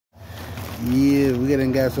Yeah, we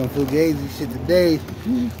done got some Fugazi shit today.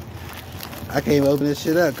 I can't even open this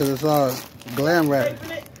shit up because it's all glam wrap.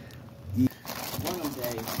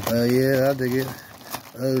 Oh yeah, I dig it.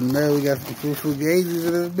 Oh no, we got some Fugazis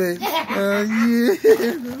in this bitch. Oh yeah,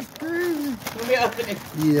 that's crazy. Let me open it.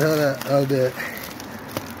 Yeah, hold up. Oh, that.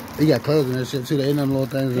 You got clothes in that shit too. There ain't them little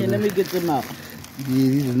things in there. Let me get them out. Yeah,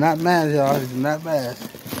 these are not masks, y'all. These are not masks.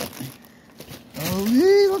 Oh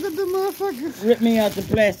yeah, look at the motherfuckers. Rip me out the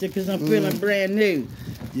plastic because I'm feeling brand new.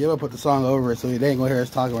 Yeah, we'll put the song over it so they ain't gonna hear us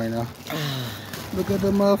talking right now. Look at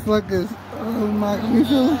the motherfuckers. Oh my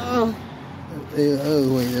god.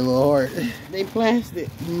 Oh wait, they're a little hard. They plastic.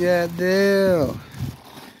 Yeah, damn.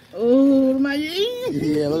 Oh, my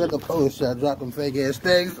Yeezy. Yeah, look at the post shot. Drop them fake ass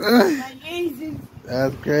things. My Yeezy.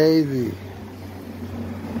 That's crazy.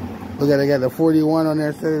 Look at they got the 41 on there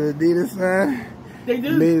instead of the Adidas sign. They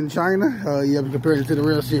do. Made in China. Oh, yeah, compared it to the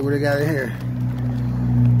real shit what they got in here.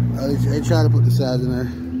 Oh, they try to put the size in there.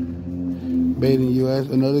 Made in the US.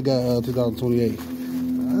 Another got 2028. Okay.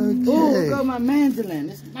 Oh, got my mandolin.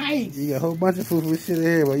 It's nice. You got a whole bunch of food shit in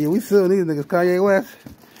here, but yeah, we still these niggas Kanye West.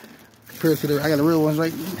 Compared to the, I got the real ones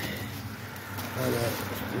right.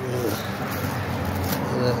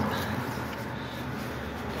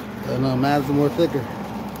 Oh no, mine's more thicker.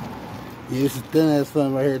 Yeah, this is thin ass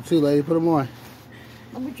something right here too, lady. Put them on.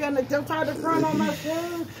 I'm trying to tie the front on my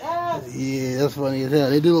shoes. Yeah, that's funny as hell.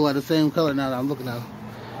 They do look like the same color now that I'm looking at them.